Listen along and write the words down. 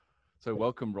So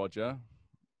welcome, Roger.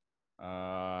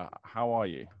 How are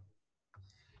you?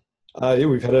 Yeah,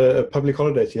 we've had a public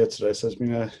holiday here today, so it's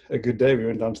been a good day. We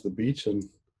went down to the beach and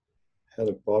had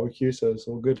a barbecue, so it's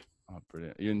all good. Oh,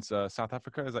 brilliant. Are you in South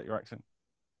Africa? Is that your accent?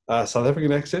 South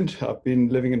African accent. I've been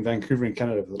living in Vancouver in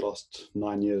Canada for the last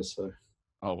 9 years, so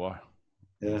Oh, wow.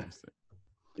 yeah, Interesting.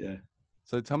 yeah,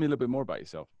 So tell me a little bit more about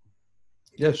yourself.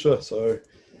 yeah, sure. So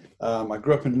I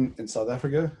grew up in South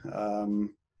Africa,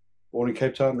 born in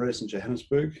Cape Town, raised in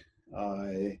Johannesburg.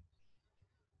 I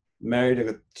married. I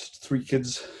got three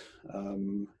kids.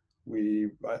 Um,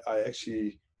 I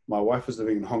actually, my wife was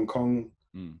living in Hong Kong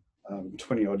Mm.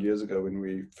 20 odd years ago when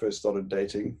we first started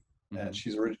dating. And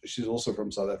Mm-hmm. she's also from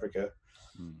South Africa.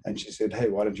 Mm. And she said, "Hey,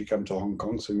 why don't you come to Hong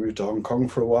Kong?" So we moved to Hong Kong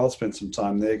for a while, spent some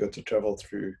time there, got to travel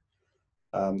through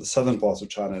the southern parts of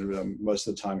China. Most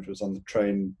of the time it was on the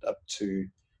train up to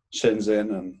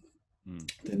Shenzhen and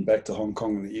then back to Hong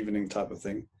Kong in the evening type of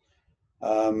thing.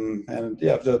 And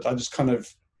yeah, I just kind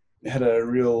of had a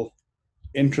real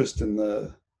interest in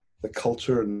the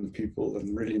culture and the people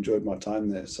and really enjoyed my time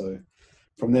there. So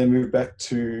from there, moved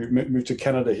to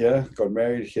Canada here, got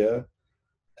married here.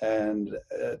 And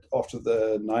after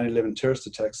the 9/11 terrorist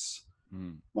attacks,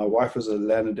 my wife was a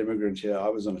landed immigrant here. I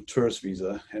was on a tourist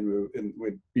visa, and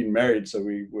we'd been married, so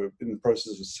we were in the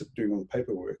process of doing all the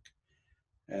paperwork.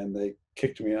 And they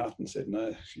kicked me out and said,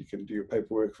 "No, you can do your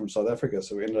paperwork from South Africa."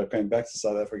 So we ended up going back to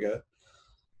South Africa,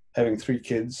 having three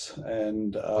kids.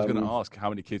 And I was going to ask, how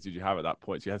many kids did you have at that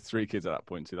point? So you had three kids at that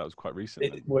point, so that was quite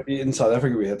recent. In South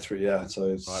Africa, we had three, yeah.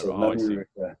 So, I see.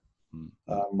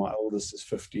 My oldest is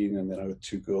 15, and then I have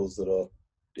two girls that are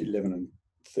 11 and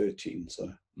 13.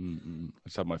 So I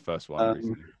just had my first one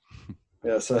recently.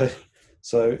 Yeah,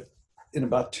 so in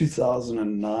about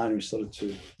 2009, we started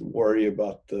to worry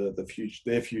about the future,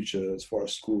 their future as far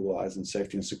as school-wise and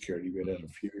safety and security. We had a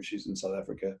few issues in South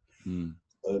Africa.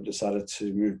 So decided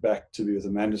to move back to be with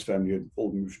Amanda's family. We'd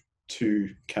all moved to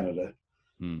Canada.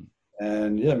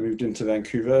 And yeah, moved into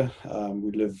Vancouver.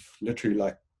 We live literally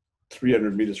like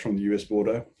 300 meters from the US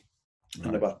border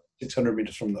and about 600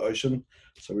 meters from the ocean.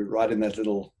 So we're right in that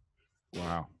little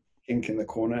ink in the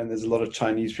corner, and there's a lot of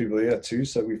Chinese people here too.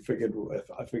 So we figured, well, if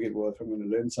I'm going to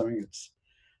learn something,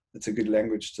 it's a good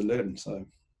language to learn. So,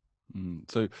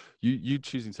 so you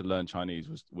choosing to learn Chinese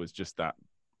was just that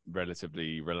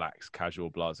relatively relaxed,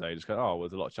 casual, blasé. Just go, oh,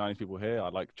 there's a lot of Chinese people here. I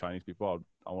like Chinese people.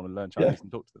 I want to learn Chinese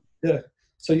and talk to them. Yeah.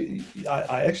 So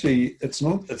I actually, it's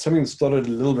something that started a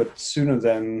little bit sooner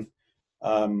than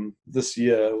this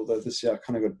year. Although this year I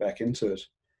kind of got back into it.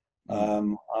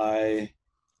 I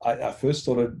first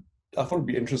I thought it'd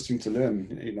be interesting to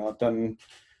learn. You know, I've done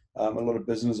a lot of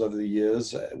business over the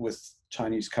years with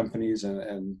Chinese companies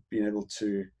and being able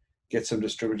to get some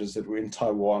distributors that were in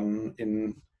Taiwan,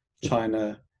 in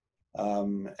China.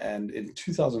 And in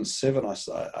 2007, I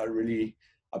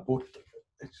bought,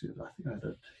 actually, I think I had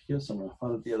it here somewhere. I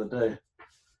found it the other day.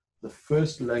 The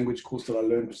first language course that I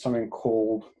learned was something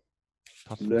called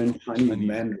Learn Chinese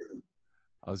Mandarin.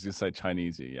 I was going to say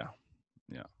Chinesey, yeah.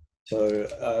 So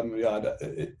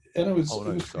and it was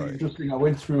interesting. I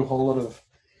went through a whole lot of,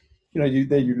 you're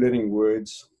learning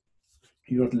words.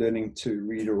 You're not learning to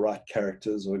read or write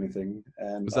characters or anything.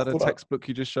 And was that a textbook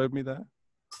you just showed me there?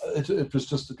 It was.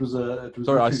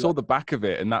 Sorry, I saw the back of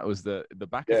it, and that was the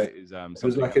back of it is it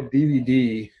was like a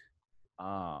DVD.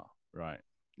 Ah, right,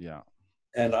 yeah.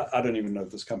 And I don't even know if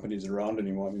this company is around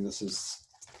anymore. I mean, this is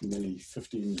nearly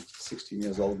 15, 16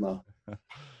 years old now.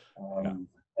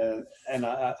 And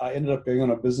I ended up going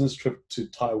on a business trip to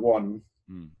Taiwan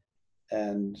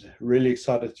and really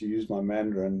excited to use my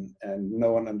Mandarin, and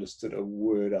no one understood a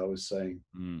word I was saying.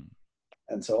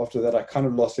 And so after that, I kind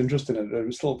of lost interest in it. It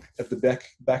was still at the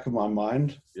back of my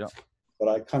mind, but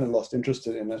I kind of lost interest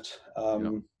in it.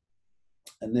 And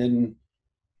then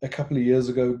a couple of years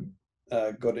ago,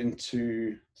 got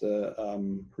into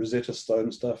the Rosetta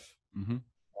Stone stuff,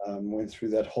 went through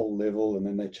that whole level, and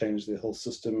then they changed their whole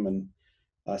system, and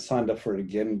I signed up for it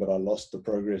again, but I lost the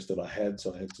progress that I had,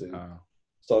 so I had to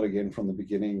start again from the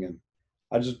beginning, and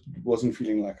I just wasn't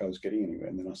feeling like I was getting anywhere.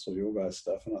 And then I saw your guys'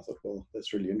 stuff, and I thought, well,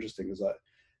 that's really interesting, because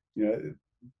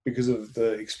because of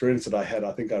the experience that I had,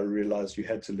 I think I realized you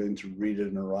had to learn to read it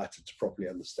and write it to properly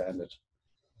understand it.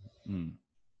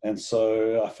 And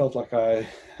so I felt like a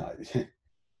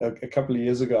couple of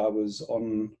years ago, I was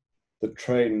on the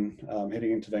train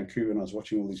heading into Vancouver, and I was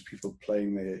watching all these people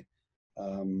playing their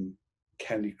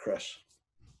Candy Crush.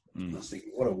 And I was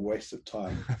thinking, what a waste of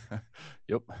time.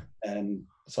 And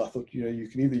so I thought, you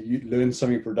can either learn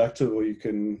something productive, or you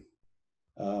can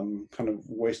kind of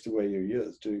waste away your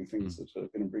years doing things that are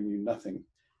going to bring you nothing.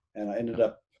 And I ended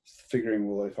up figuring,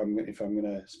 well, if I'm going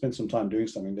to spend some time doing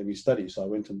something, let me study. So I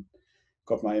went and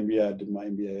got my MBA. I did my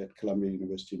MBA at Columbia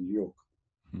University in New York.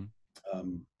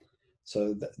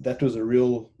 So that was a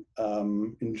real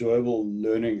enjoyable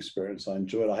learning experience. I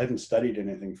enjoyed. I hadn't studied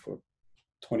anything for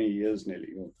 20 years nearly,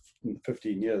 or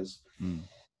 15 years.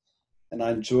 And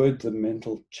I enjoyed the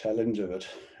mental challenge of it.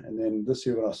 And then this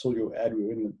year when I saw your ad, we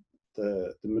were in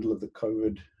the middle of the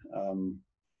COVID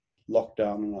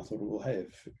lockdown, and I thought, well, hey,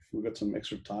 if we've got some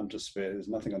extra time to spare, there's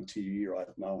nothing on TV right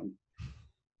now, and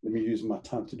let me use my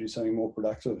time to do something more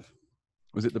productive.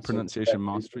 Was it the pronunciation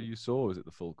mastery you saw, or was it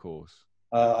the full course?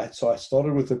 So I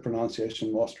started with the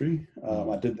pronunciation mastery.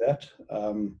 I did that.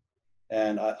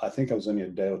 And I think I was only a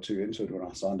day or two into it when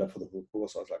I signed up for the full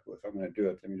course. I was like, well, if I'm going to do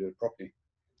it, let me do it properly.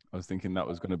 I was thinking that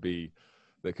was going to be,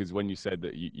 because when you said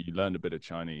that you learned a bit of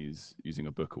Chinese using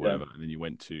a book or whatever, and then you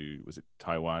went to, was it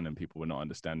Taiwan, and people were not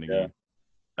understanding you,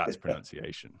 that's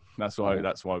pronunciation. That's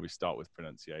why we start with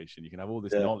pronunciation. You can have all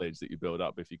this knowledge that you build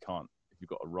up, if you've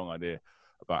got a wrong idea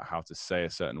about how to say a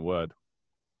certain word,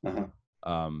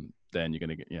 then you're going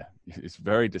to get, it's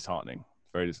very disheartening,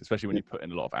 especially when you put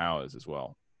in a lot of hours as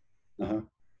well.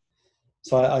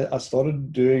 So I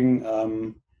started doing,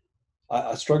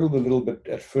 I struggled a little bit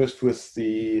at first with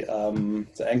the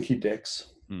Anki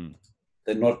decks.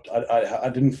 They're not, I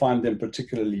didn't find them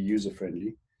particularly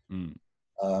user-friendly.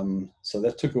 So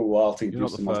that took a while to get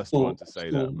used to. You're not the first one to say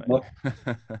that,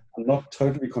 mate. I'm not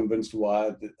totally convinced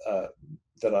why,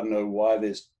 that I know why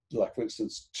there's, like, for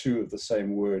instance, two of the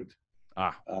same word.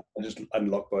 I just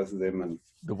unlock both of them. And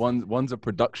one's a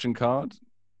production card.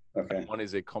 Okay. And one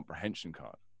is a comprehension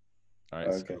card. All right.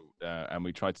 Okay. So, and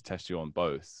we tried to test you on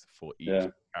both for each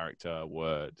character,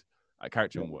 word,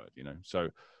 character and word, So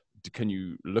can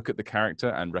you look at the character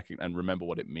and remember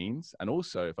what it means? And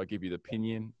also, if I give you the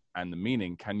opinion and the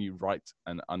meaning, can you write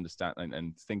and understand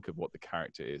and think of what the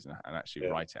character is and actually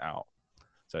write it out?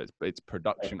 So it's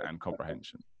production and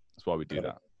comprehension. That's why we do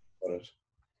that. Got it.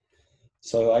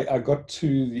 So I got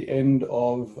to the end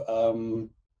of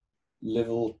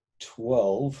level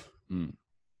 12,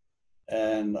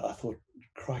 and I thought,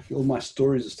 crikey, all my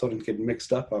stories are starting to get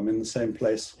mixed up. I'm in the same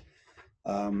place.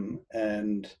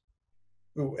 And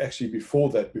actually before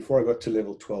that, before I got to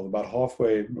level 12, about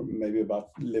halfway, maybe about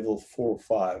level 4 or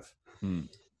 5,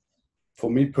 for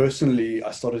me personally,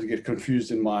 I started to get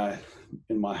confused in my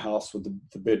house with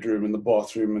the bedroom and the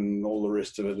bathroom and all the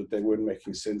rest of it, that they weren't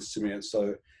making sense to me. And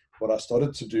so what I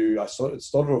started to do, it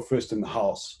started off first in the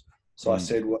house. So I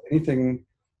said, well, anything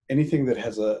that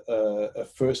has a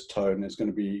first tone is going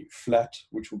to be flat,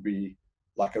 which will be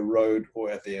like a road, or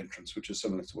at the entrance, which is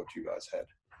similar to what you guys had.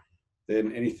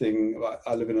 Then anything,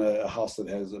 I live in a house that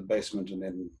has a basement and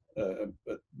then a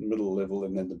middle level,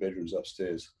 and then the bedrooms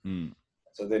upstairs.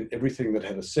 So then everything that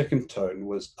had a second tone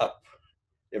was up.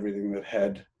 Everything that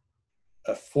had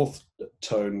a fourth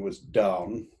tone was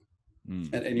down.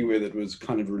 And anywhere that was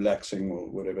kind of relaxing or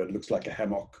whatever, it looks like a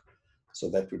hammock. So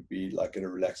that would be like in a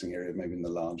relaxing area, maybe in the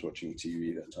lounge watching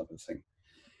TV, that type of thing,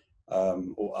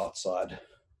 or outside.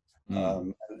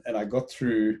 And I got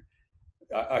through,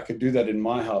 I could do that in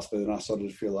my house, but then I started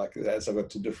to feel like as I got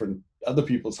to different other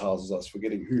people's houses, I was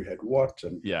forgetting who had what.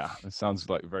 And it sounds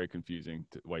like a very confusing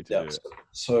way to do it.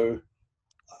 So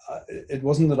it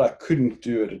wasn't that I couldn't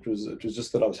do it. It was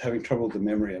just that I was having trouble with the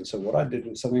memory. And so what I did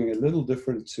was something a little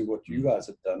different to what you guys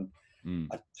had done.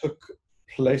 I took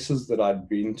places that I'd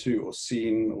been to or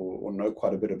seen or know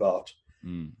quite a bit about.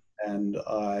 And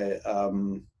I,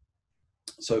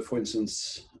 so for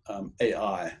instance,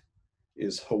 AI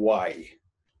is Hawaii.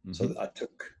 So I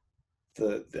took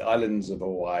the islands of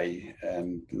Hawaii,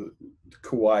 and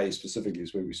Kauai specifically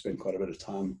is where we spend quite a bit of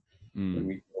time when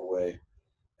we go away.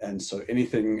 And so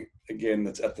anything, again,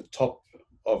 that's at the top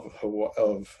of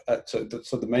Hawaii, so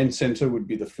the main center would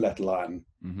be the flat line.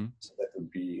 So that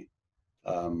would be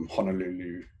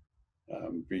Honolulu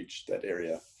Beach, that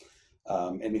area.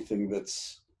 Anything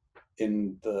that's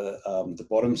in the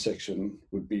bottom section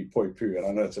would be Poipu, and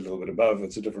I know it's a little bit above,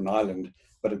 it's a different island,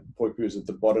 but Poipu is at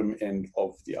the bottom end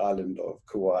of the island of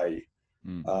Kauai.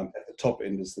 At the top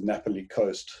end is the Napoli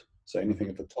coast, so anything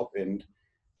at the top end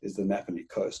is the Napoli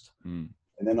coast.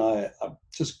 And then I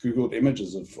just Googled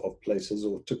images of places,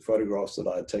 or took photographs that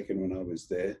I had taken when I was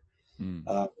there,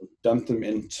 dumped them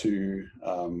into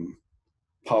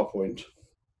PowerPoint,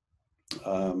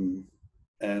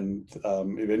 and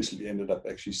eventually ended up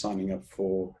actually signing up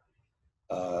for,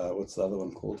 what's the other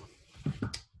one called?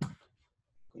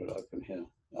 Got it open here.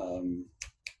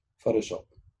 Photoshop,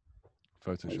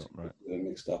 right. They're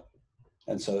mixed up.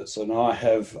 And so now I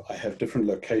have different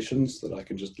locations that I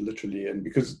can just literally, and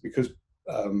because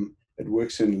it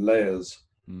works in layers,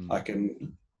 I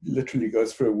can literally go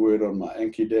through a word on my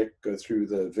Anki deck, go through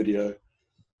the video,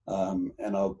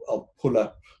 and I'll pull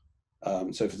up.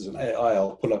 So if it's an AI,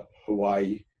 I'll pull up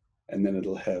Hawaii, and then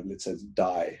it'll have, let's say, it's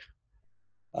die.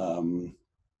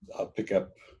 I'll pick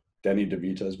up Danny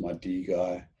DeVito as my D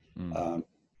guy,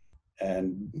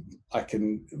 and I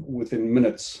can within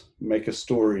minutes make a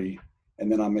story,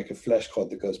 and then I make a flashcard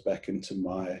that goes back into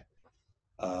my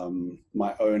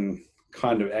my own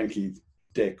kind of Anki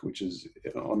deck, which is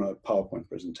on a PowerPoint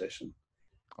presentation.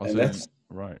 Oh, and so that's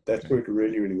right. That's worked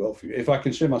really, really well for you. If I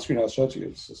can share my screen, I'll show it to you.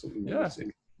 It's just, yeah.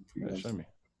 Show me.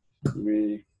 Let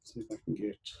me see if I can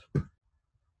get.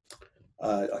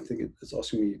 I think it's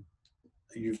asking me.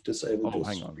 You've disabled. Oh,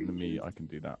 hang on. Let me. I can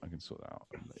do that. I can sort that out.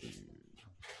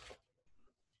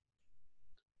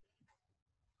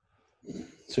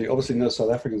 So you obviously know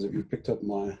South Africans if you picked up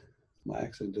my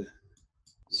accent.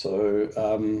 So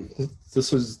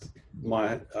this is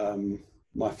my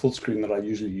my full screen that I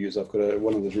usually use. I've got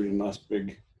one of those really nice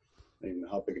big, I don't even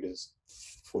know how big it is,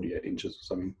 48 inches or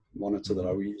something, monitor that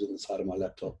I will use on the side of my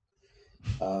laptop.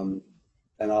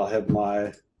 And I'll have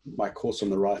my course on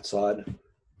the right side.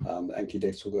 The Anki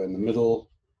decks will go in the middle.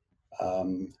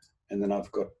 And then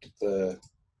I've got the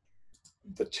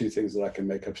two things that I can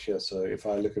make up here. So if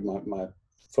I look at my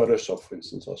Photoshop, for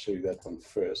instance, I'll show you that one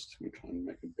first. Let me try and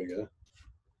make it bigger.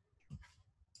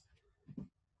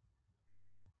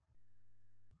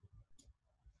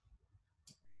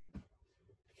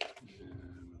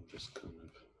 And I'll just kind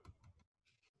of,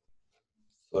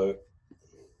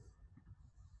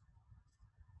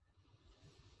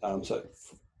 so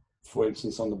for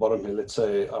instance, on the bottom here, let's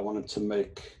say I wanted to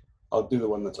make, I'll do the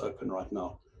one that's open right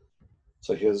now.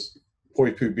 So here's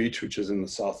Poipu Beach, which is in the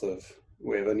south of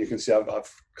wherever, and you can see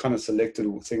I've kind of selected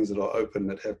things that are open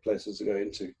that have places to go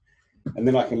into, and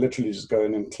then I can literally just go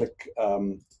in and click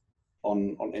on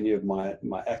any of my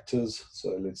actors.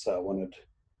 So let's say I wanted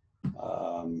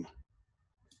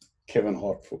Kevin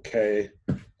Hart for K.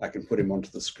 I can put him onto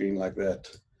the screen like that,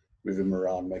 move him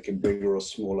around, make him bigger or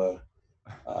smaller.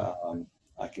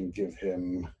 I can give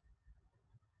him,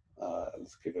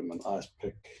 let's give him an ice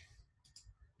pick.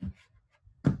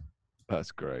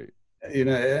 That's great. You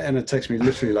know, and it takes me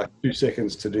literally like 2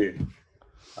 seconds to do.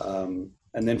 And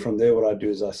then from there, what I do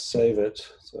is I save it.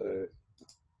 So I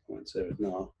won't save it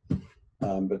now.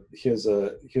 But here's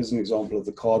an example of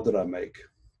the card that I make.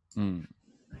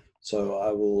 So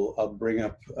I'll bring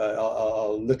up,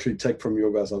 I'll literally take from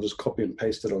your guys, I'll just copy and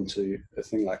paste it onto a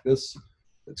thing like this.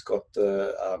 It's got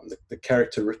the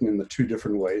character written in the 2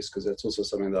 different ways, because that's also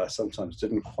something that I sometimes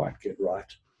didn't quite get right.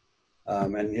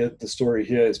 And here, the story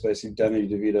here is basically Danny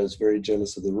DeVito is very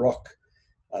jealous of The Rock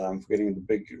for getting the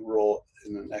big role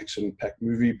in an action-packed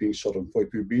movie being shot on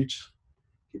Poipu Beach.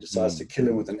 He decides to kill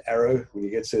him with an arrow. When he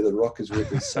gets there, The Rock is with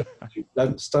his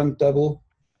stunt double.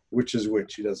 Which is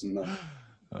which, he doesn't know.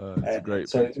 It's a great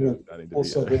so, picture.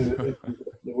 Also, the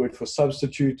word for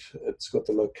substitute, it's got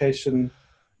the location.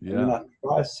 Yeah. And then I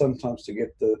try sometimes to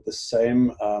get the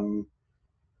same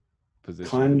position.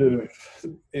 Kind of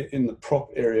in the prop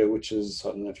area, which is, I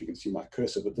don't know if you can see my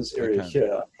cursor, but this area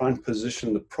here, I try and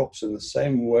position the props in the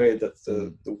same way that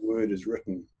the word is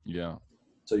written. Yeah.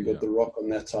 So you've got The Rock on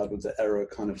that side with the arrow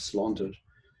kind of slanted.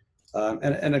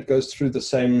 And it goes through the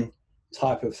same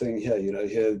type of thing here. You know,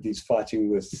 here he's fighting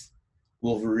with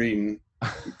Wolverine,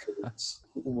 because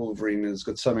Wolverine has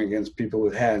got something against people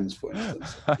with hands, for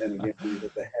instance. And again, you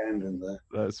got the hand in the.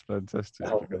 That's fantastic.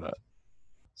 Look at that.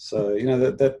 So, you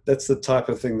know, that's the type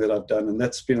of thing that I've done, and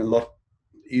that's been a lot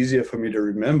easier for me to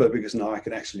remember, because now I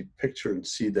can actually picture and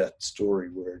see that story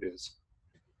where it is.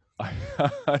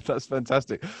 That's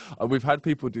fantastic. We've had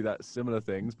people do that, similar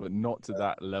things, but not to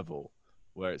that level,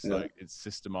 where it's like it's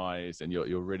systemized and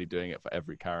you're really doing it for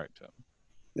every character.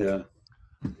 Yeah.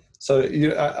 So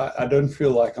I don't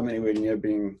feel like I'm anywhere near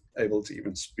being able to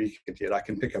even speak it yet. I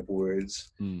can pick up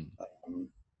words, and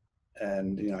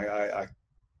you know, I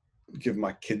give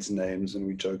my kids names and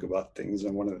we joke about things.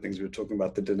 And one of the things we were talking about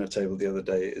at the dinner table the other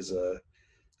day is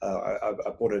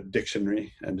I bought a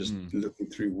dictionary and just looking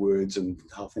through words and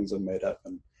how things are made up.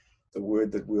 And the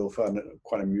word that Will found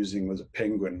quite amusing was a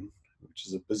penguin, which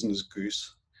is a business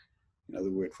goose. You know,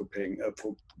 the word for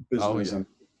business and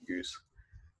goose.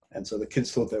 And so the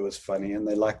kids thought that was funny, and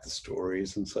they liked the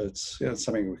stories. And so it's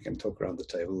something we can talk around the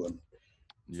table and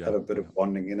have a bit of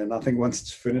bonding in. And I think once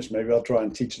it's finished, maybe I'll try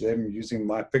and teach them using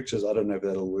my pictures. I don't know if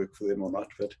that'll work for them or not,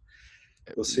 but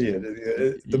we'll see it.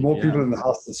 The more people in the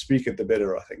house that speak it, the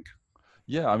better, I think.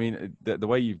 Yeah, I mean, the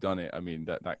way you've done it, I mean,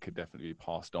 that could definitely be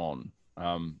passed on.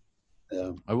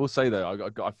 I will say, though,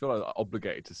 I feel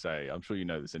obligated to say, I'm sure you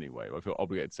know this anyway, but I feel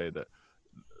obligated to say that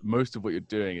most of what you're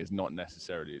doing is not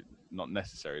necessarily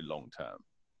long term.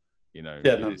 You know,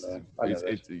 Yeah,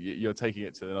 you're taking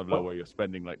it to another level where you're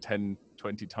spending like 10,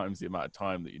 20 times the amount of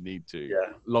time that you need to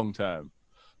long term.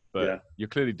 But you're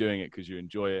clearly doing it because you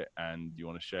enjoy it and you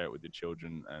want to share it with your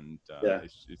children, and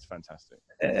it's fantastic.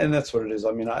 And that's what it is.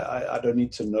 I mean, I don't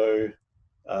need to know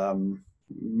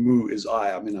Mu is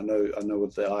I. I mean, I know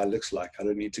what the I looks like. I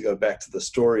don't need to go back to the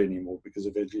story anymore because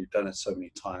eventually you've done it so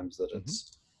many times that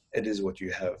it is what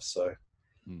you have. So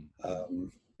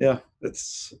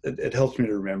it helps me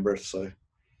to remember it. So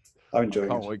I'm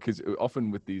enjoying it. Because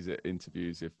often with these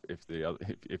interviews,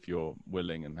 if you're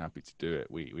willing and happy to do it,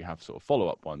 we have sort of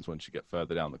follow-up ones once you get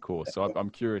further down the course. So I'm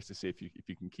curious to see if you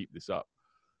can keep this up.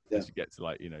 As you get to,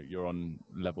 like, you know, you're on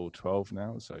level 12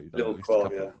 now, so level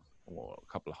 12, a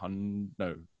couple of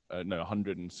 100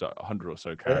 or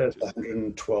so characters.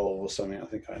 112 or something. I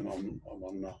think I'm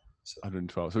on now. So.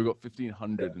 112. So we've got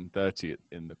 1,530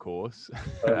 in the course,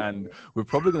 and we're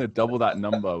probably going to double that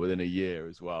number within a year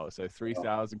as well. So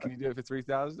 3,000. Can you do it for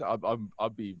 3,000?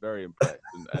 I'd be very impressed,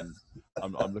 and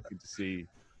I'm looking to see.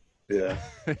 Yeah.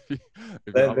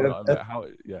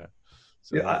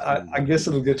 So I guess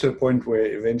it'll get to a point where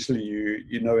eventually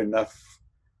you know enough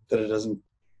that it doesn't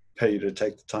pay you to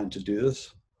take the time to do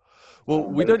this. Well,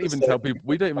 we don't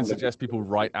even suggest people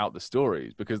write out the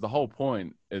stories, because the whole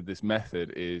point of this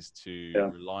method is to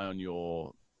rely on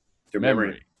your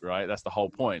memory, right? That's the whole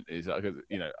point. Is,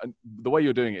 you know, the way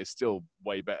you're doing it is still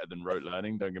way better than rote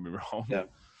learning. Don't get me wrong. Yeah.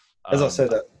 As I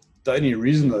said, the only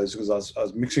reason though is because I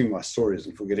was mixing my stories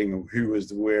and forgetting who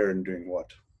was where and doing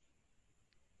what.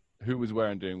 Who was where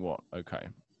and doing what? Okay.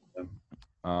 Yeah.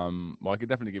 Well, I could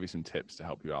definitely give you some tips to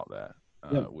help you out there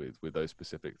with those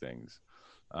specific things.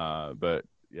 But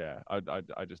yeah, I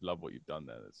just love what you've done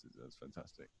there. That's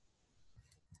fantastic.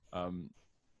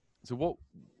 So what,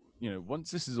 you know,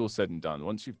 once this is all said and done,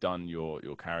 once you've done your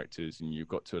characters and you've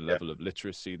got to a level of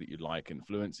literacy that you'd like and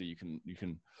fluency, you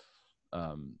can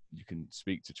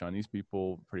speak to Chinese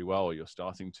people pretty well, or you're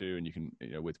starting to, and you can,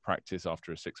 you know, with practice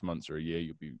after 6 months or a year,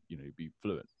 you'll be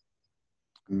fluent.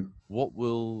 What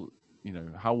will, you know,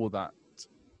 how will that,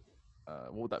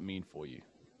 what would that mean for you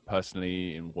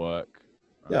personally in work?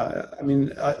 Yeah, I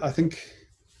mean, I think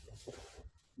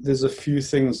there's a few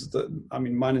things that, I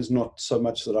mean, mine is not so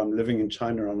much that I'm living in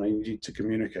China and I need to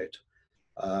communicate.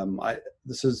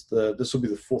 This will be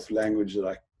the fourth language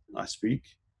that I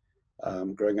speak.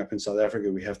 Growing up in South Africa,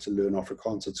 we have to learn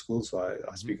Afrikaans at school, so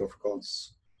I speak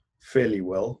Afrikaans fairly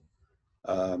well.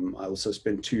 I also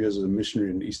spent 2 years as a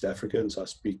missionary in East Africa, and so I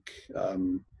speak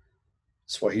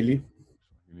Swahili.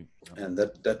 And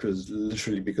that was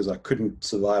literally because I couldn't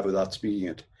survive without speaking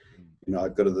it. You know,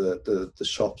 I'd go to the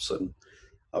shops, and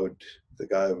I'd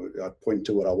point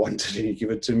to what I wanted and he'd give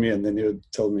it to me, and then he would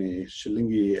tell me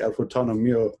shilingi elfu tano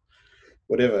mio,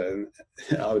 whatever,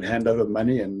 and I would hand over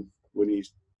money, and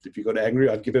if he got angry,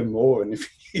 I'd give him more, and if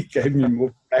he gave me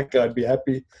more back, I'd be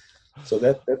happy. So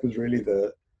that was really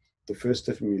the first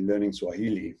step in me learning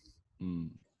Swahili.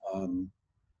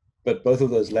 But both of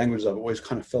those languages I've always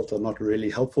kind of felt are not really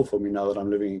helpful for me now that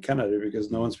I'm living in Canada, because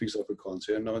no one speaks Afrikaans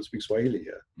here and no one speaks Swahili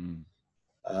here.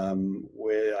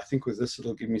 Where I think with this,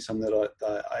 it'll give me something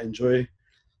that I enjoy.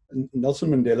 Nelson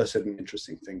Mandela said an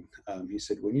interesting thing. He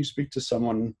said, when you speak to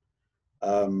someone,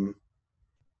 you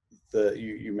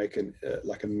make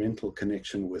like a mental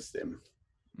connection with them.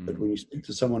 But when you speak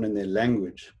to someone in their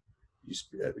language, he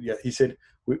said,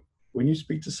 when you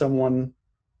speak to someone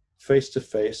face to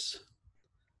face,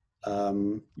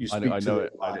 you speak to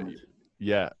their mind.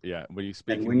 Yeah. When you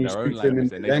speak in their own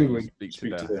language, you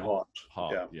speak to their heart.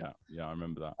 Yeah, I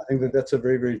remember that. I think that's a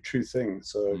very, very true thing.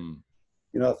 So,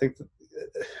 you know, I think that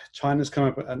China's come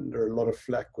up under a lot of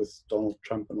flack with Donald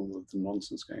Trump and all of the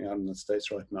nonsense going on in the States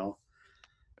right now.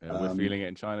 Yeah, we're feeling it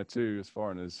in China too, as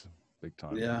foreigners, big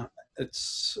time. Yeah,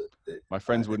 my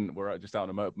friends were just out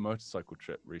on a motorcycle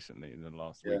trip recently in the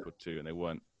last week or two, and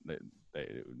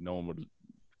no one would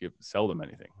sell them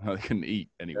anything. They couldn't eat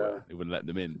anywhere. They wouldn't let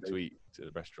them in to eat to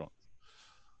the restaurants.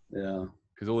 Yeah,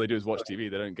 because all they do is watch TV.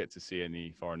 They don't get to see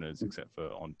any foreigners except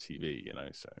for on TV, you know.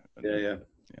 So yeah.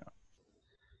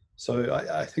 So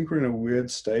I think we're in a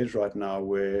weird stage right now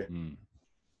where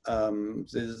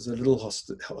there's a little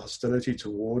hostility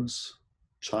towards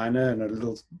China, and a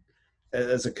little.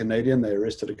 As a Canadian, they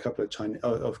arrested a couple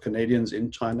of Canadians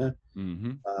in China.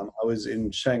 I was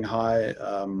in Shanghai,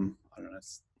 I don't know,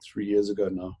 3 years ago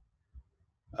now,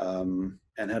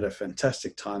 and had a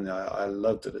fantastic time there. I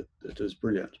loved it. It was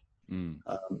brilliant.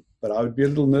 But I would be a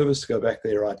little nervous to go back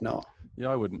there right now. Yeah,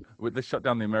 I wouldn't. They shut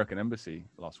down the American embassy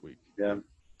last week. Yeah.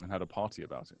 And had a party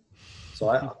about it. So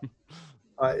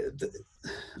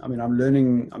I mean, I'm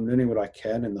learning what I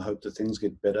can in the hope that things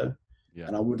get better. Yeah.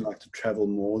 And I would like to travel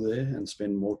more there and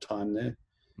spend more time there.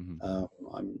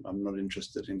 I'm not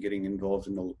interested in getting involved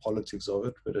in all the politics of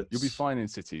it, but you'll be fine in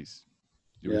cities.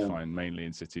 You'll be fine. Mainly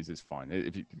in cities is fine.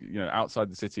 If you outside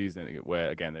the cities, where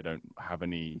again they don't have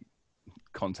any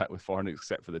contact with foreigners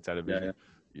except for the television,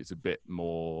 it's a bit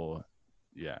more.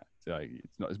 Yeah,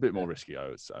 it's a bit more risky. I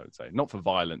would say, not for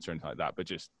violence or anything like that, but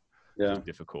just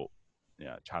difficult.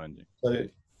 Yeah, challenging. So,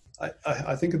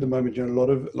 I think at the moment, a lot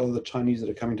of the Chinese that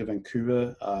are coming to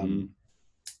Vancouver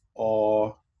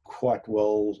are quite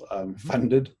well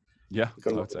funded. Yeah,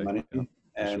 got a lot of money. Yeah,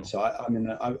 and so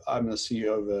I'm the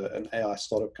CEO of an AI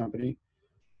startup company,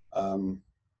 and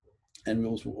we're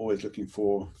also always looking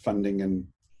for funding and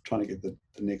trying to get the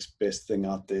next best thing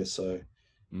out there. So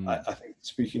I think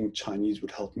speaking Chinese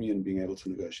would help me in being able to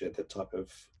negotiate that type of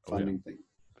funding thing.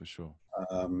 For sure.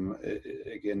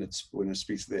 Again, it's when it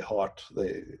speaks to their heart,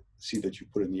 they see that you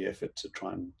put in the effort to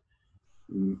try and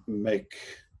make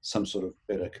some sort of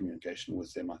better communication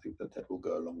with them. I think that will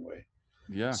go a long way.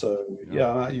 Yeah. So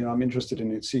I'm interested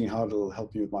in seeing how it'll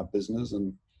help me with my business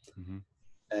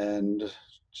and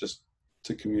just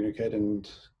to communicate and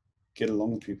get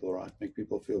along with people, right? Make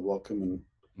people feel welcome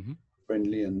and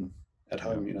friendly and at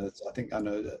home. I think I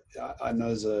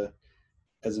know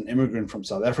as an immigrant from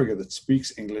South Africa that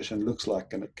speaks English and looks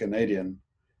like a Canadian,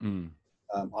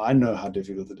 I know how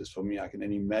difficult it is for me. I can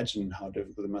only imagine how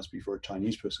difficult it must be for a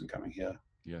Chinese person coming here.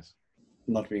 Yes.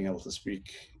 Not being able to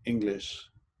speak English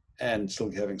and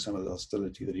still having some of the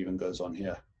hostility that even goes on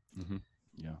here.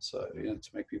 Yeah. So, to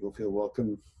make people feel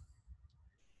welcome,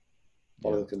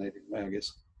 follow the Canadian way, I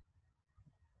guess.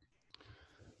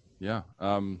 Yeah.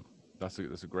 That's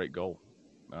a great goal.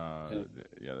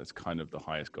 That's kind of the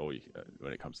highest goal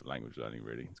when it comes to language learning,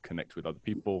 really. It's connect with other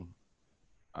people,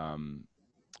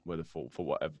 whether for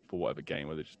whatever gain,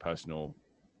 whether it's personal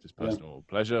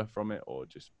pleasure from it or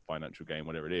just financial gain,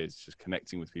 whatever it is. Just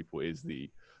connecting with people is the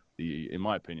in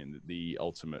my opinion, the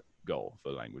ultimate goal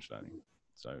for language learning.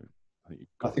 So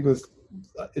I think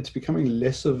it's becoming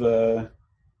less of a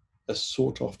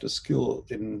sought after skill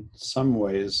in some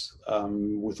ways,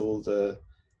 with all the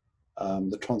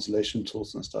translation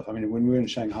tools and stuff. I mean, when we were in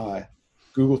Shanghai,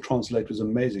 Google Translate was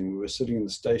amazing. We were sitting in the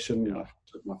station, I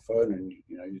took my phone and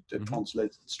you did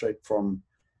translate straight from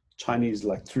Chinese,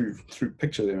 like through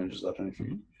picture images. I don't know if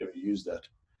you ever use that.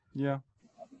 Yeah.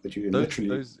 But you can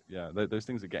those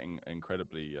things are getting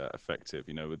incredibly effective.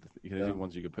 With the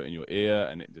ones you could put in your ear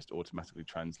and it just automatically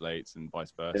translates and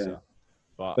vice versa. Yeah.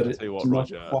 But I'll tell you what,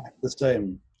 Roger, not quite the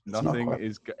same. Nothing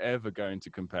is ever going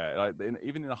to compare. Like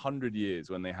even in 100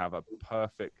 years, when they have a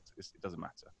perfect, it doesn't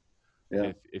matter.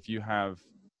 Yeah. If you have,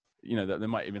 that they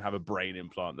might even have a brain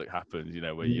implant that happens,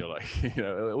 where you're like,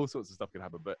 all sorts of stuff can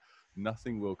happen, but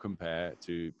nothing will compare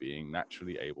to being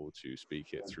naturally able to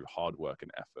speak it through hard work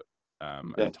and effort.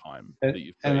 And time and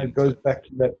it goes back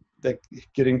to that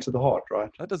getting to the heart,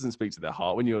 right? That doesn't speak to their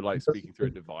heart when you're like speaking through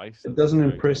a device. It doesn't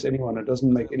impress anyone. It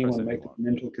doesn't make anyone make a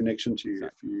mental connection to you.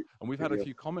 Exactly. And we've had a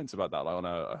few comments about that, like on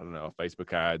our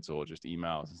Facebook ads or just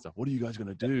emails and stuff. What are you guys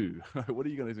going to do? What are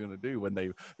you guys going to do when they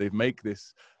make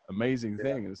this amazing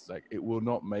thing? And it's like, it will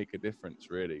not make a difference,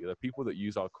 really. The people that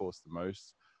use our course the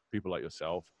most, people like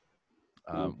yourself,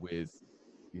 with,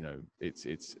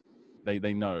 it's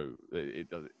they know it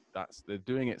does. They're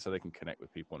doing it so they can connect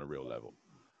with people on a real level.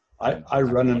 I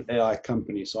run an AI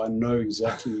company, so I know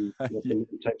exactly what the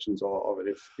limitations are of it.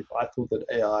 If I thought that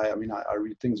AI, I mean, I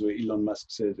read things where Elon Musk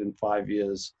said in 5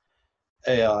 years,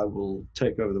 AI will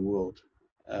take over the world.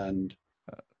 And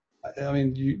I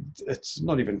mean, it's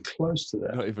not even close to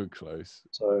that. Not even close.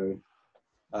 So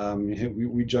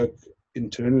we joke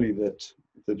internally that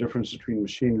the difference between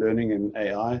machine learning and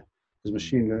AI is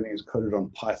machine learning is coded on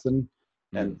Python,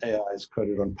 and AI is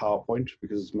coded on PowerPoint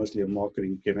because it's mostly a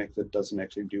marketing gimmick that doesn't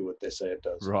actually do what they say it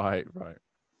does. Right.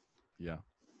 Yeah.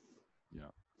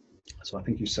 So I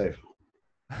think you're safe.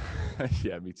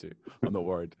 Yeah, me too. I'm not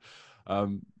worried.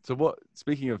 So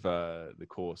speaking of the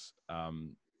course,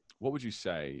 what would you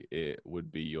say it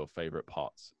would be your favorite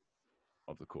parts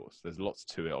of the course? There's lots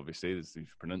to it, obviously. There's the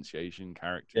pronunciation,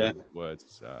 character,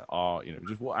 words, art,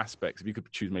 just what aspects, if you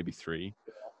could choose maybe 3.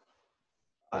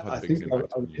 I think I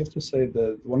would have to say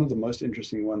that one of the most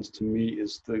interesting ones to me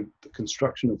is the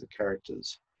construction of the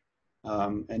characters.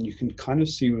 And you can kind of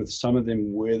see with some of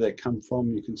them where they come from.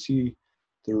 You can see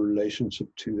the relationship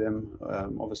to them.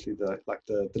 Obviously, the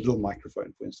little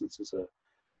microphone, for instance, is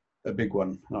a big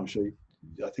one. And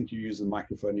I think you use the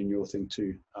microphone in your thing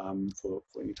too, for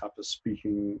any type of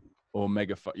speaking. Or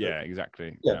megaphone. Yeah,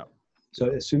 exactly. Yeah. So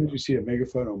as soon as you see a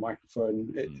megaphone or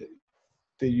microphone,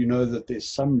 you know that there's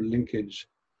some linkage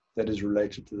that is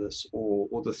related to this,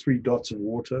 or the 3 dots of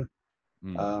water.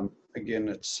 Again,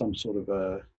 it's some sort of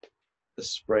a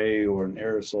spray or an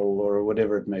aerosol or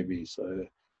whatever it may be. So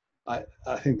I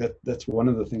think that's one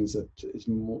of the things that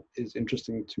is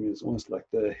interesting to me. It's almost like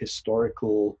the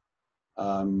historical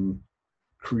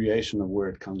creation of where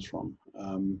it comes from.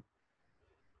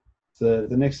 The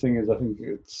next thing is, I think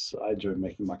I enjoy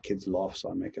making my kids laugh, so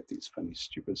I make up these funny,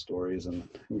 stupid stories and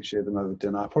we share them over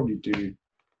dinner. I probably do.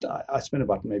 I spend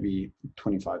about maybe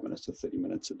 25 minutes to 30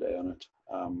 minutes a day on it.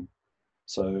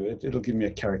 So it'll give me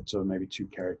a character, maybe 2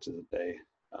 characters a day.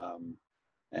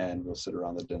 And we'll sit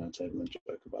around the dinner table and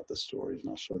joke about the stories, and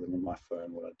I'll show them on my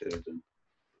phone what I did. And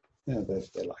yeah,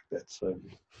 they like that. So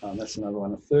that's another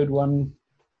one. A third one,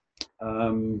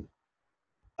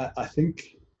 I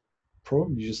think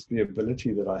probably just the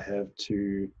ability that I have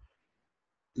to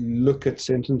look at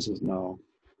sentences now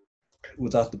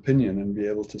without opinion and be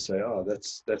able to say, oh,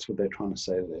 that's what they're trying to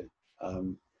say there.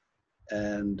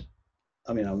 And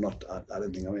I mean, I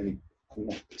don't think I'm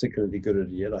not particularly good at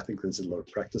it yet. I think there's a lot of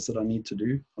practice that I need to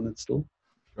do on it still.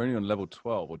 You're only on level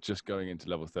 12 or just going into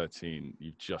level 13.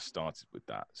 You've just started with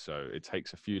that. So it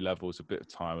takes a few levels, a bit of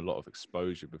time, a lot of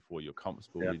exposure before you're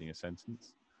comfortable reading a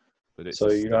sentence. But it's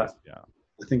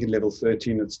I think in level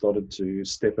 13, it started to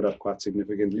step it up quite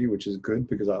significantly, which is good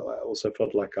because I also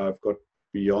felt like I've got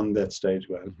beyond that stage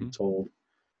where I've been told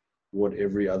what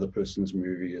every other person's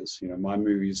movie is. You know, my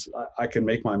movies, I can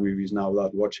make my movies now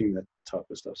without watching that type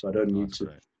of stuff. So I don't need to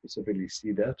specifically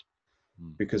see that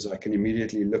because I can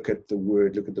immediately look at the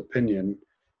word, look at the opinion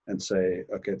and say,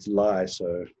 okay, it's lie.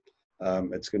 So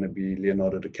it's going to be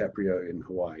Leonardo DiCaprio in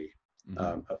Hawaii,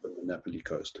 up on the Napoli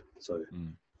coast. So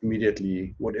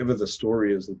immediately, whatever the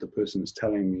story is that the person is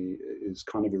telling me is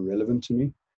kind of irrelevant to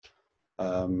me.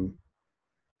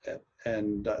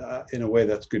 And in a way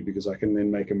that's good because I can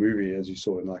then make a movie, as you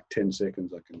saw, in like 10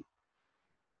 seconds. I can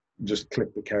just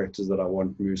click the characters that I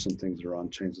want, move some things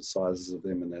around, change the sizes of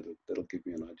them, and that'll give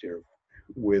me an idea of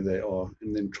where they are,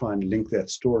 and then try and link that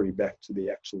story back to the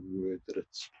actual word that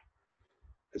it's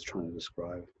trying to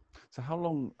describe. So how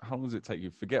long does it take you?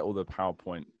 Forget all the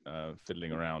PowerPoint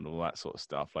fiddling around, all that sort of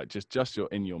stuff. Like just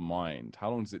in your mind,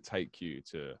 how long does it take you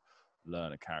to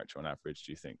learn a character on average,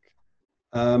 do you think?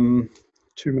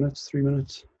 2 minutes, 3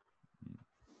 minutes.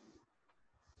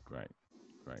 Great.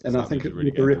 And I think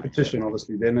with the repetition,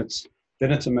 obviously, then it's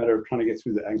a matter of trying to get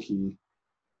through the Anki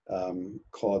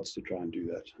cards to try and do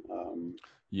that.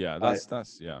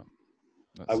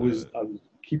 I was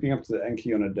keeping up to the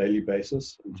Anki on a daily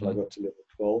basis until I got to level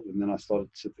 12, and then I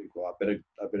started to think, well,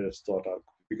 I better start out,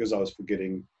 because I was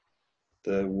forgetting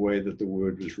the way that the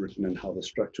word was written and how the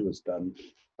structure was done.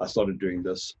 I started doing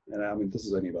this, and I mean, this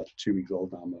is only about 2 weeks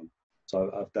old now. So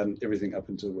I've done everything up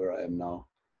until where I am now.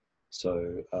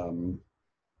 So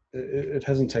it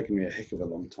hasn't taken me a heck of a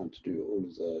long time to do all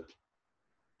of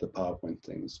the PowerPoint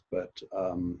things. But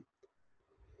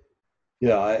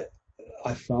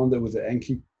I found that with the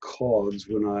Anki cards,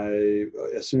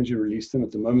 as soon as you release them,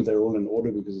 at the moment they're all in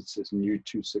order because it says new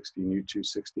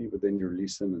 260, but then you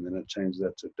release them and then it changes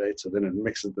that to date. So then it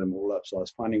mixes them all up. So I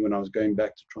was finding when I was going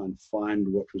back to try and find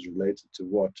what was related to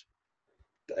what,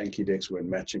 the Anki decks weren't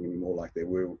matching anymore like they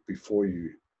were before you,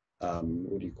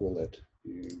 what do you call that?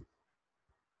 You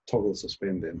toggle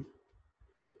suspend them.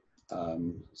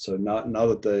 So now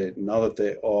that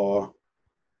they are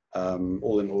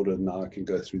all in order, now I can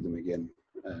go through them again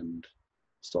and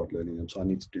start learning them. So I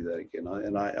need to do that again.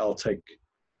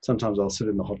 Sometimes I'll sit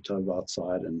in the hot tub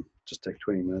outside and just take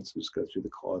 20 minutes and just go through the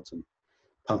cards and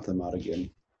pump them out again.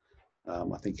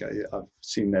 I think I've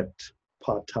seen that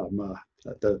Patama,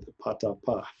 the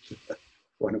Patapa,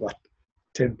 one about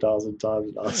 10,000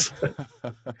 times now. So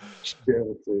should be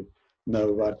able to know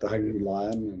about the Hungry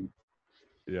Lion.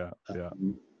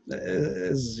 And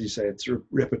as you say, it's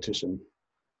repetition.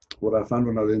 What I found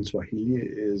when I learned Swahili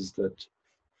is that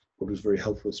what was very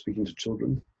helpful was speaking to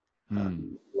children, a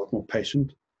lot more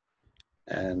patient,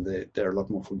 and they're a lot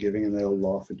more forgiving, and they'll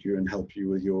laugh at you and help you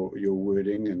with your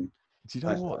wording. And do you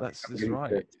know what? That's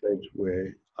right. That stage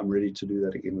where I'm ready to do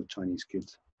that again with Chinese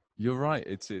kids. You're right.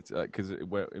 It's because in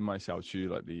my Xiaochu,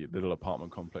 like the little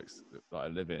apartment complex that I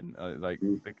live in,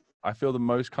 I feel the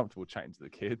most comfortable chatting to the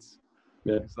kids.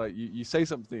 Yeah. It's like you say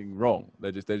something wrong,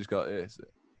 they just go, yes.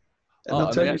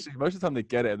 And they actually, most of the time they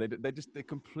get it, and they're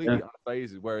completely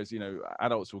unfazed. Whereas,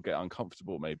 adults will get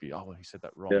uncomfortable. Maybe, oh, well, he said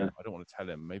that wrong. Yeah. I don't want to tell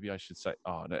him. Maybe I should say,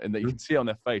 oh, no. And you can see on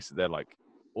their face that they're like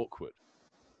awkward.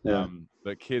 Yeah.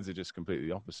 But kids are just completely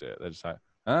the opposite. They're just like,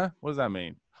 huh? What does that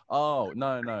mean? Oh,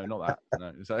 no, not that.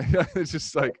 No, it's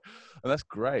just like, and that's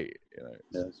great.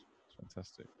 It's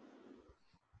fantastic.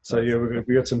 So yeah,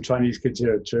 we got some Chinese kids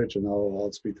here at church, and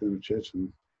I'll speak to them at church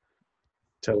and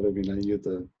tell them, you're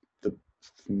the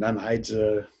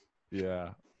Nanheizer,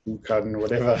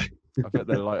 whatever. I bet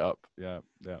they light up. Yeah.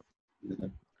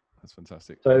 That's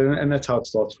fantastic. So, and that's how it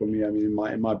starts for me. I mean,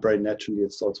 in my brain, naturally,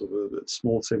 it starts with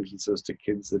small sentences to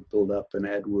kids that build up and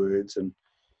add words and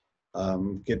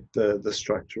get the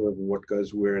structure of what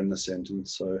goes where in the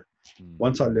sentence. So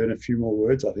once I learn a few more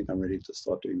words, I think I'm ready to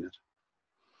start doing that.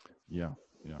 Yeah.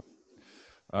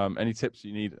 Any tips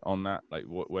you need on that, like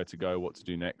where to go, what to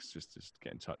do next? Just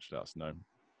get in touch, let us know.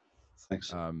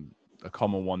 Thanks. A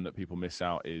common one that people miss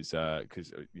out is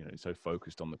because so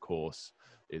focused on the course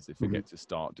is they forget to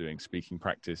start doing speaking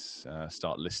practice,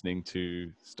 start listening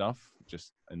to stuff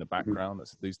just in the background.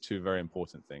 That's these two very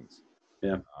important things.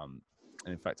 Yeah. And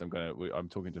in fact, I'm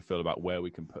talking to Phil about where we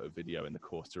can put a video in the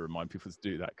course to remind people to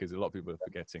do that, because a lot of people are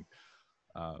forgetting.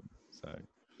 I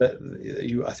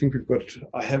think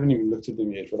I haven't even looked at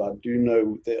them yet, but I do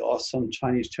know there are some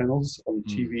Chinese channels on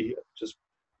TV just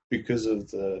because of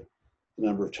the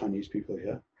number of Chinese people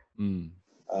here.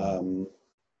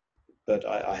 But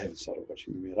I haven't started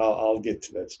watching them yet. I'll get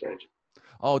to that stage.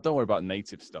 Oh, don't worry about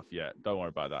native stuff yet. Don't worry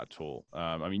about that at all.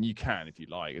 I mean, you can if you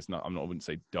like. It's not. I wouldn't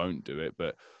say don't do it,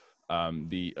 but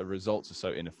the results are so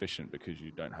inefficient because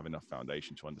you don't have enough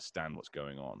foundation to understand what's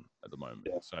going on at the moment.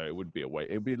 Yeah. So it would be it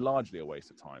would be largely a waste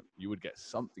of time. You would get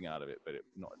something out of it, but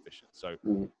it's not efficient. So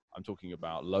I'm talking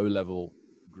about low-level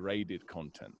graded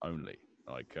content only,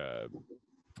 like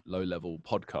low-level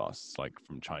podcasts, like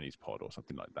from Chinese Pod or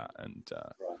something like that, and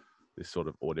this sort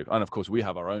of audio. And of course, we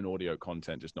have our own audio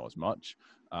content, just not as much.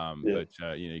 But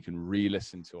you can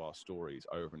re-listen to our stories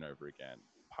over and over again.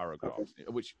 Paragraphs,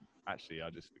 which actually I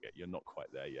just forget, you're not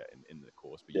quite there yet in the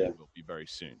course, but you will be very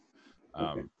soon.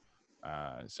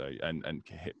 So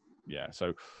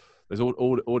there's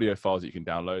all audio files that you can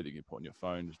download that you can put on your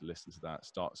phone. Just listen to that.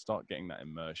 Start getting that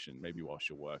immersion, maybe whilst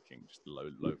you're working, just low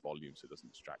volume so it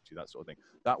doesn't distract you. That sort of thing.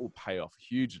 That will pay off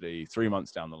hugely 3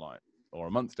 months down the line, or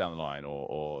a month down the line,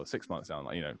 or 6 months down the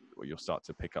line. Where you'll start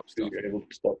to pick up stuff. You're able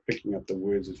to start picking up the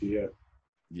words as you hear.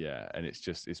 Yeah, and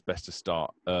it's best to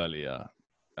start earlier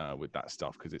with that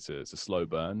stuff, because it's a slow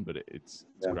burn, but it's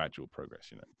gradual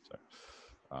progress. So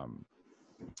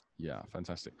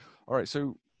fantastic. All right,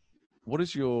 so what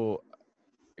is your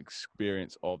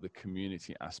experience of the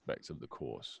community aspect of the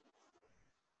course?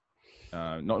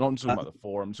 Not talking about the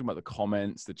forum, I'm talking about the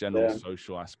comments, the general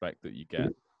social aspect that you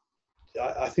get.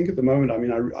 I think at the moment, I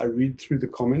mean, I read through the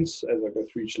comments as I go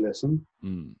through each lesson.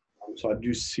 So I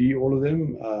do see all of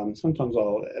them. Sometimes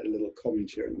I'll add a little comment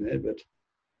here and there, but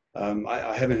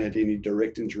I haven't had any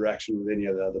direct interaction with any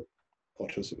of the other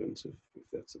participants, if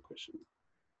that's the question.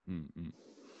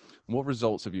 What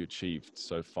results have you achieved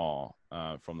so far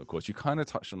from the course? You kind of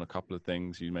touched on a couple of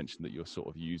things. You mentioned that you're sort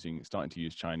of starting to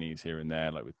use Chinese here and there,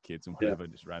 like with kids and whatever,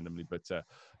 just randomly. But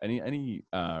any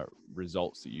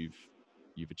results that you've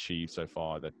achieved so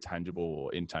far, that tangible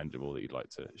or intangible, that you'd like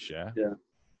to share?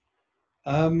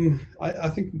 I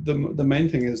think the main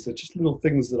thing is that just little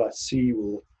things that I see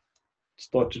will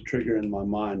start to trigger in my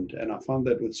mind. And I found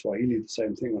that with Swahili, the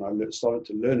same thing. When I started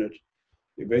to learn it,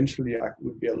 eventually I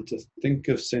would be able to think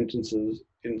of sentences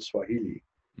in Swahili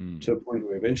to a point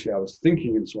where eventually I was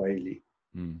thinking in Swahili.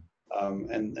 And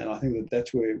I think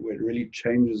that's where it really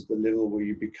changes the level where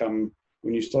you become,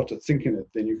 when you start to think in it,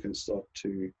 then you can start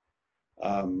to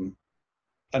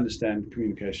understand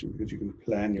communication, because you can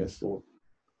plan your thought,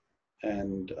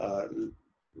 and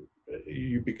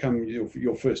you become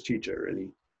your first teacher, really.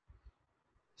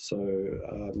 So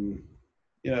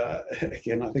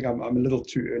again, I think I'm a little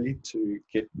too early to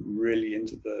get really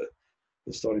into the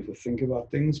starting to think about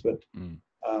things, but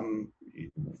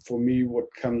for me,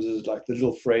 what comes is like the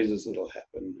little phrases that'll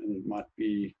happen, and it might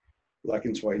be like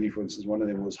in Swahili, for instance. One of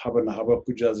them was haba na haba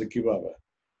kujaza kibaba,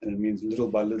 and it means little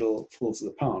by little fills the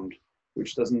pound,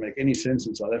 which doesn't make any sense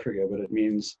in South Africa, but it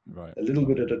means a little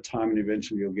bit at a time, and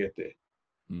eventually you'll get there.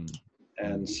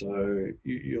 And so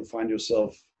you'll find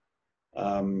yourself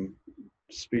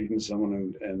speaking to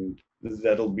someone, and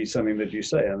that'll be something that you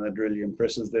say, and that really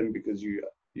impresses them, because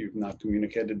you've now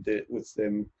communicated with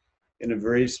them in a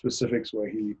very specific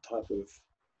Swahili type of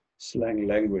slang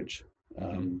language,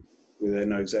 where they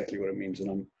know exactly what it means.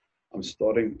 And I'm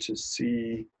starting to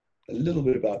see a little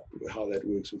bit about how that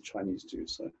works with Chinese too.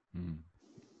 So,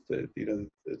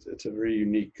 it's a very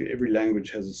unique. Every language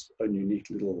has its own unique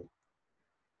little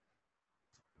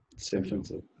sentence,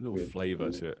 a little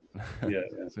flavor to it.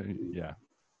 So,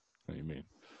 what you mean.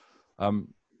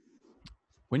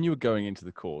 When you were going into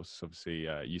the course, obviously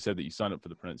you said that you signed up for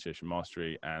the pronunciation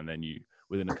mastery, and then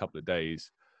within a couple of days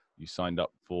you signed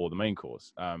up for the main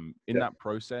course. In that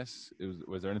process,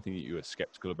 was there anything that you were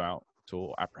skeptical about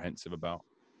or apprehensive about?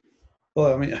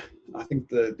 Well, I mean, I think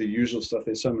the usual stuff.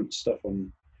 There's so much stuff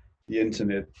on the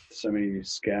internet, so many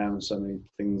scams, so many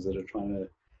things that are trying to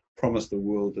promise the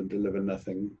world and deliver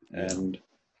nothing. And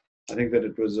I think that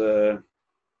it was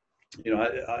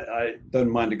I don't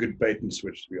mind a good bait and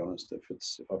switch, to be honest. If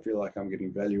I feel like I'm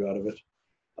getting value out of it.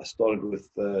 I started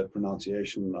with the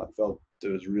pronunciation. I felt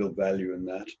there was real value in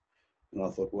that, and I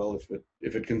thought, well,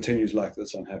 if it continues like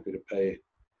this, I'm happy to pay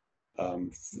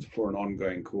for an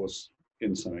ongoing course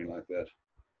in something like that.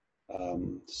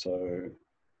 So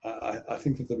I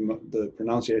think that the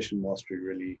pronunciation mastery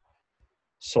really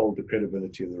sold the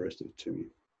credibility of the rest of it to me.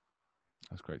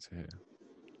 That's great to hear.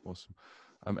 Awesome.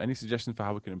 Any suggestions for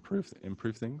how we can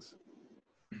improve things?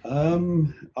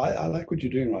 I like what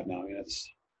you're doing right now.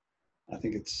 I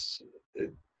mean,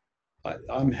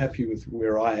 I'm happy with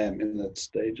where I am in that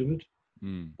stage of it.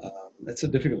 It's a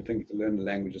difficult thing to learn a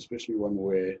language, especially one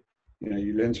where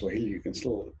you learn Swahili, you can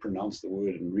still pronounce the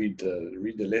word and read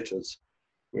the letters.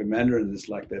 Where Mandarin is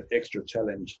like that extra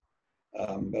challenge.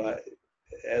 But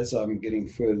as I'm getting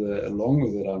further along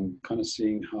with it, I'm kind of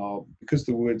seeing how, because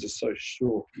the words are so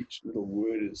short, each little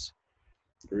word is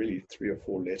really 3 or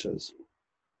 4 letters.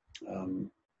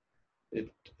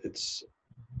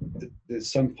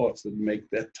 There's some parts that make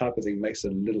that type of thing makes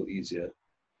it a little easier.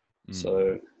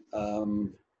 So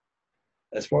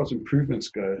as far as improvements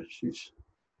go,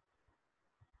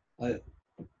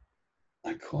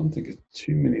 I can't think of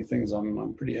too many things.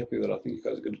 I'm pretty happy that I think you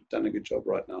guys have done a good job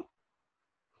right now.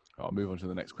 I'll move on to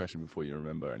the next question before you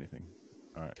remember anything.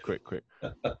 All right, quick.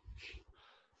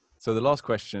 So the last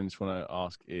question I just want to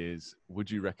ask is,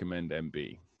 would you recommend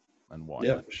MB and why?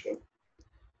 Yeah,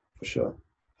 for sure.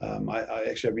 I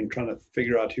actually have been trying to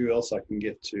figure out who else I can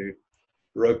get to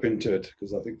rope into it,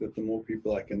 because I think that the more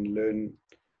people I can learn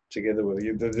together with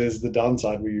you, there's the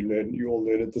downside where you all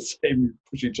learn at the same, you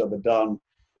push each other down.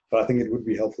 But I think it would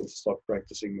be helpful to start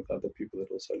practicing with other people that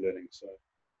are also learning. So,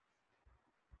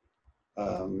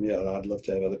 I'd love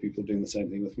to have other people doing the same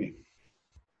thing with me.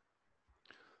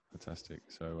 Fantastic.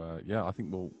 So, I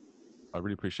think I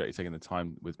really appreciate you taking the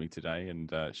time with me today and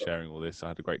sharing all this. I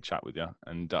had a great chat with you,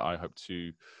 and I hope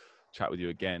to chat with you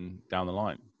again down the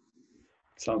line.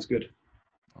 Sounds good.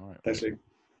 All right. Thanks, Luke.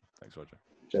 Thanks, Roger.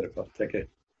 Jennifer, take care.